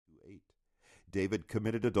David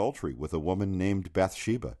committed adultery with a woman named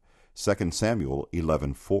Bathsheba, 2 Samuel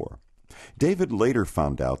 11:4. David later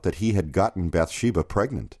found out that he had gotten Bathsheba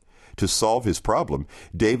pregnant. To solve his problem,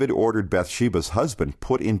 David ordered Bathsheba's husband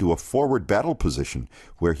put into a forward battle position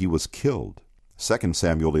where he was killed. 2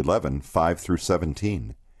 Samuel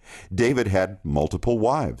 11:5-17. David had multiple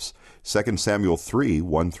wives. 2 Samuel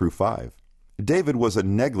 3:1-5. David was a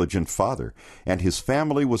negligent father, and his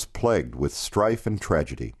family was plagued with strife and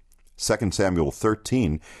tragedy. 2 Samuel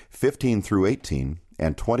 13:15-18,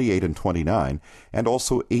 and 28 and 29, and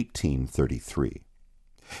also 18:33.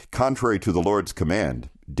 Contrary to the Lord's command,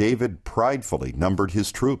 David pridefully numbered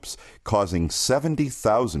his troops, causing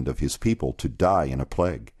 70,000 of his people to die in a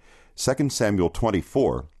plague. 2 Samuel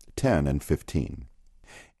 24:10 and 15.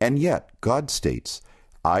 And yet, God states,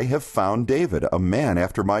 "I have found David, a man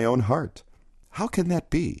after my own heart." How can that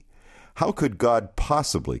be? How could God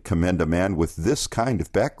possibly commend a man with this kind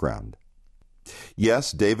of background?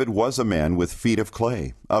 Yes, David was a man with feet of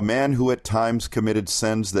clay, a man who at times committed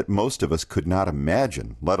sins that most of us could not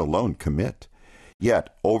imagine, let alone commit.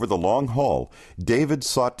 Yet, over the long haul, David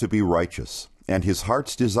sought to be righteous, and his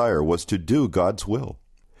heart's desire was to do God's will.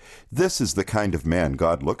 This is the kind of man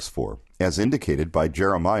God looks for, as indicated by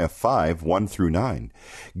Jeremiah 5:1-9.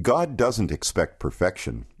 God doesn't expect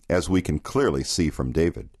perfection, as we can clearly see from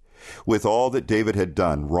David. With all that David had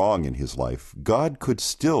done wrong in his life, God could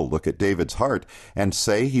still look at David's heart and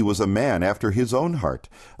say he was a man after his own heart,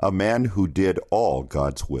 a man who did all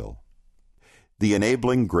God's will. The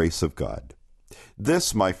enabling grace of God.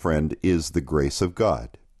 This, my friend, is the grace of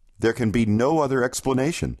God. There can be no other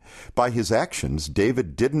explanation. By his actions,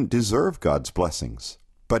 David didn't deserve God's blessings.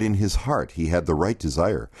 But in his heart, he had the right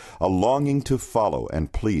desire, a longing to follow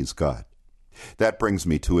and please God. That brings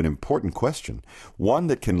me to an important question, one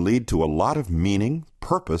that can lead to a lot of meaning,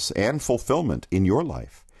 purpose, and fulfillment in your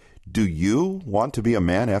life. Do you want to be a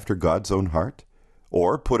man after God's own heart?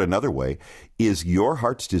 Or, put another way, is your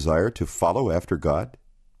heart's desire to follow after God?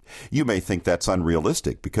 You may think that's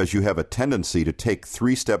unrealistic because you have a tendency to take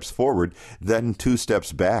 3 steps forward, then 2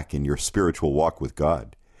 steps back in your spiritual walk with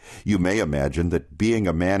God. You may imagine that being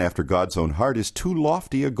a man after God's own heart is too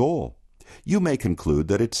lofty a goal. You may conclude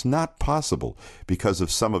that it's not possible because of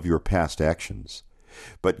some of your past actions.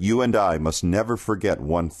 But you and I must never forget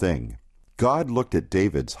one thing. God looked at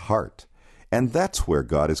David's heart, and that's where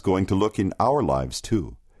God is going to look in our lives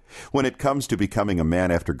too. When it comes to becoming a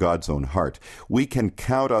man after God's own heart, we can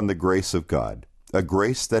count on the grace of God, a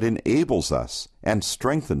grace that enables us and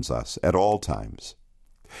strengthens us at all times.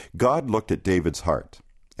 God looked at David's heart,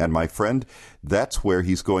 and my friend, that's where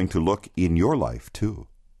he's going to look in your life too.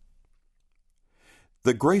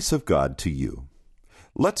 The grace of God to you.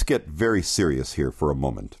 Let's get very serious here for a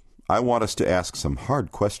moment. I want us to ask some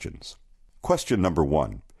hard questions. Question number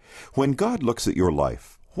 1. When God looks at your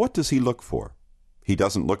life, what does he look for? He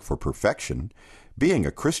doesn't look for perfection. Being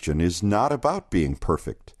a Christian is not about being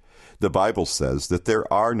perfect. The Bible says that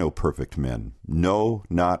there are no perfect men. No,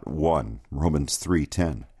 not one. Romans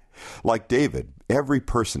 3:10. Like David, every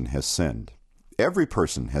person has sinned. Every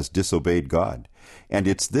person has disobeyed God, and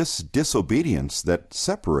it's this disobedience that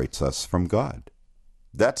separates us from God.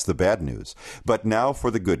 That's the bad news. But now for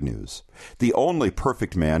the good news. The only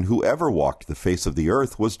perfect man who ever walked the face of the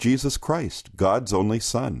earth was Jesus Christ, God's only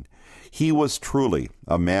Son. He was truly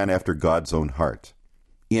a man after God's own heart.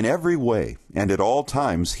 In every way and at all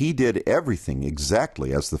times, he did everything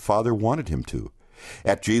exactly as the Father wanted him to.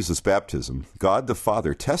 At Jesus' baptism, God the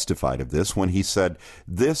Father testified of this when he said,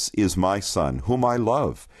 "This is my Son, whom I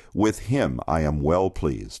love. With him I am well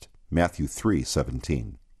pleased." Matthew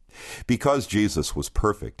 3:17. Because Jesus was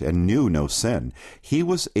perfect and knew no sin, he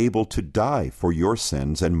was able to die for your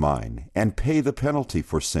sins and mine and pay the penalty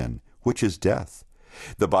for sin, which is death.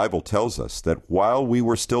 The Bible tells us that while we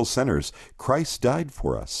were still sinners, Christ died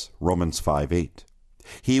for us. Romans 5:8.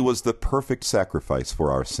 He was the perfect sacrifice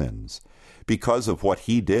for our sins. Because of what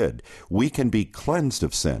he did, we can be cleansed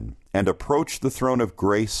of sin and approach the throne of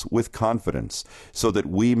grace with confidence so that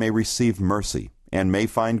we may receive mercy and may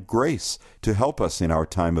find grace to help us in our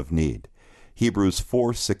time of need. Hebrews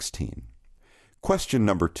 4:16. Question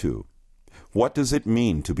number 2. What does it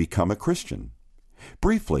mean to become a Christian?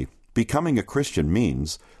 Briefly, becoming a Christian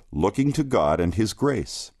means looking to God and his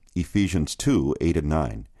grace. Ephesians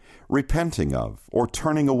 2:8-9. Repenting of or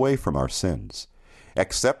turning away from our sins.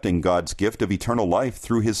 Accepting God's gift of eternal life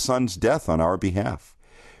through his Son's death on our behalf,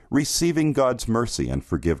 receiving God's mercy and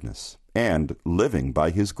forgiveness, and living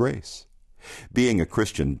by his grace. Being a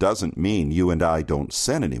Christian doesn't mean you and I don't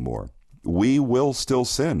sin anymore. We will still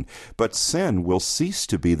sin, but sin will cease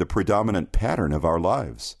to be the predominant pattern of our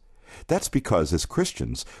lives. That's because as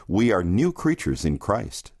Christians, we are new creatures in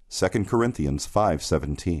Christ. 2 Corinthians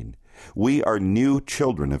 5:17. We are new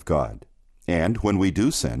children of God. And when we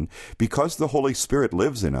do sin, because the Holy Spirit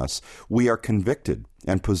lives in us, we are convicted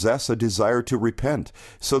and possess a desire to repent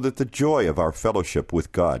so that the joy of our fellowship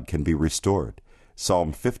with God can be restored.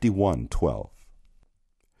 Psalm 51:12.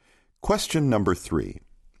 Question number 3.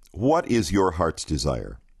 What is your heart's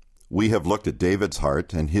desire? We have looked at David's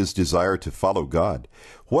heart and his desire to follow God.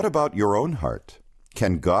 What about your own heart?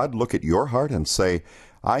 Can God look at your heart and say,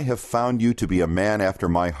 I have found you to be a man after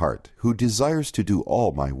my heart, who desires to do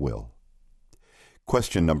all my will?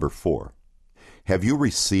 Question number 4. Have you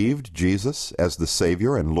received Jesus as the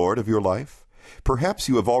Savior and Lord of your life? Perhaps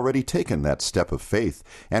you have already taken that step of faith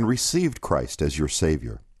and received Christ as your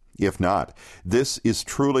Savior. If not, this is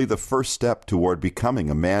truly the first step toward becoming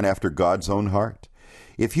a man after God's own heart.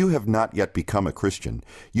 If you have not yet become a Christian,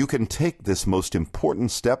 you can take this most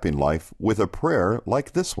important step in life with a prayer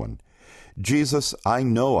like this one. Jesus, I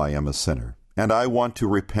know I am a sinner, and I want to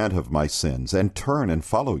repent of my sins and turn and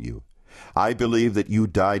follow you. I believe that you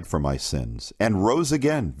died for my sins and rose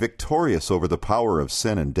again, victorious over the power of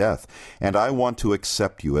sin and death, and I want to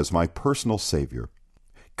accept you as my personal Savior.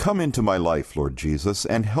 Come into my life, Lord Jesus,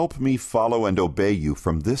 and help me follow and obey you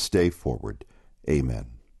from this day forward. Amen.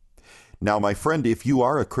 Now, my friend, if you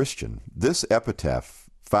are a Christian, this epitaph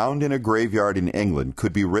found in a graveyard in England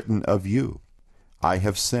could be written of you. I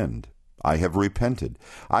have sinned. I have repented.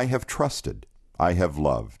 I have trusted. I have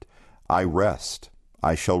loved. I rest.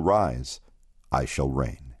 I shall rise. I shall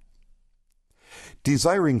reign.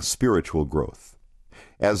 Desiring spiritual growth.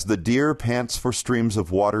 As the deer pants for streams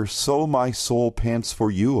of water, so my soul pants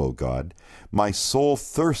for you, O God. My soul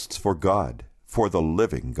thirsts for God, for the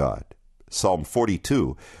living God. Psalm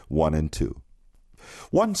 42, 1 and 2.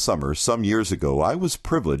 One summer, some years ago, I was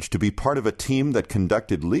privileged to be part of a team that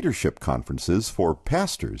conducted leadership conferences for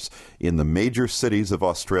pastors in the major cities of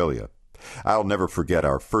Australia. I'll never forget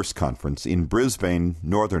our first conference in Brisbane,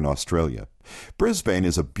 Northern Australia. Brisbane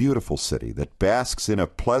is a beautiful city that basks in a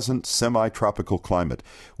pleasant semi-tropical climate,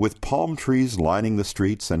 with palm trees lining the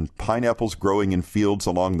streets and pineapples growing in fields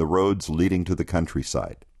along the roads leading to the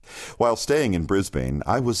countryside. While staying in Brisbane,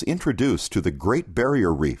 I was introduced to the Great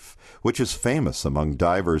Barrier Reef, which is famous among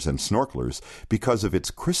divers and snorkelers because of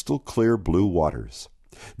its crystal-clear blue waters.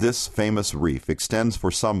 This famous reef extends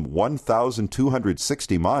for some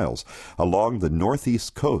 1,260 miles along the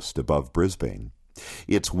northeast coast above Brisbane.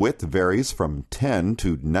 Its width varies from 10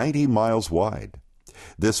 to 90 miles wide.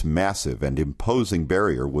 This massive and imposing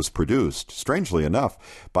barrier was produced, strangely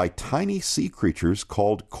enough, by tiny sea creatures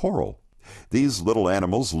called coral. These little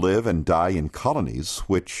animals live and die in colonies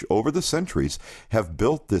which, over the centuries, have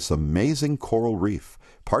built this amazing coral reef,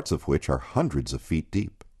 parts of which are hundreds of feet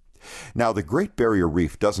deep. Now, the Great Barrier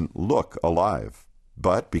Reef doesn't look alive,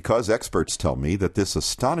 but because experts tell me that this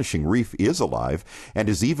astonishing reef is alive and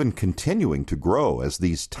is even continuing to grow as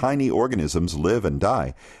these tiny organisms live and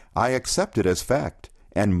die, I accept it as fact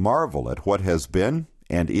and marvel at what has been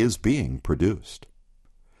and is being produced.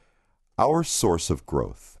 Our source of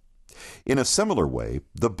growth. In a similar way,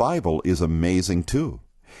 the Bible is amazing too.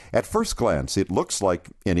 At first glance, it looks like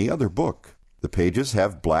any other book. The pages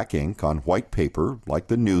have black ink on white paper, like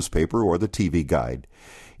the newspaper or the TV guide.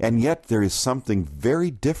 And yet there is something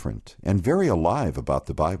very different and very alive about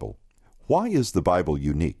the Bible. Why is the Bible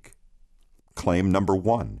unique? Claim number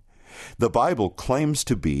 1. The Bible claims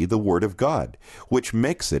to be the Word of God, which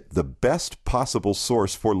makes it the best possible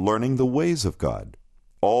source for learning the ways of God.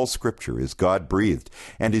 All Scripture is God-breathed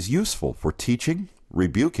and is useful for teaching,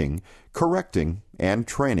 rebuking, correcting, and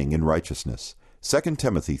training in righteousness. 2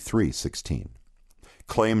 Timothy 3:16.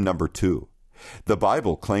 Claim number 2. The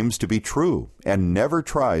Bible claims to be true and never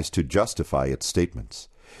tries to justify its statements.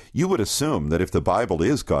 You would assume that if the Bible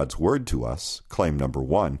is God's Word to us, claim number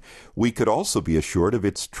 1, we could also be assured of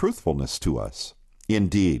its truthfulness to us.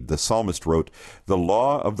 Indeed, the psalmist wrote, "The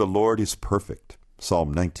law of the Lord is perfect,"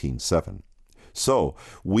 Psalm 19:7. So,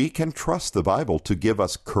 we can trust the Bible to give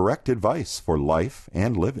us correct advice for life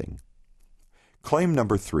and living. Claim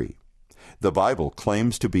number 3. The Bible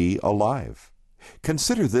claims to be alive.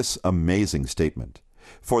 Consider this amazing statement.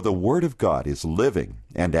 For the Word of God is living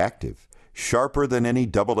and active, sharper than any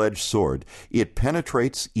double-edged sword. It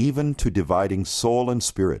penetrates even to dividing soul and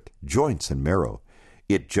spirit, joints and marrow.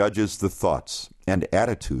 It judges the thoughts and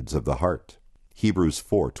attitudes of the heart. Hebrews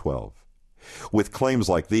 4:12. With claims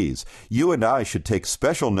like these, you and I should take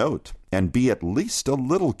special note and be at least a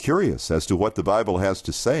little curious as to what the Bible has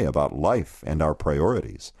to say about life and our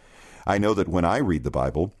priorities. I know that when I read the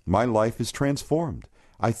Bible, my life is transformed.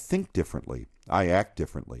 I think differently. I act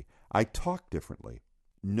differently. I talk differently.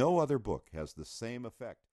 No other book has the same effect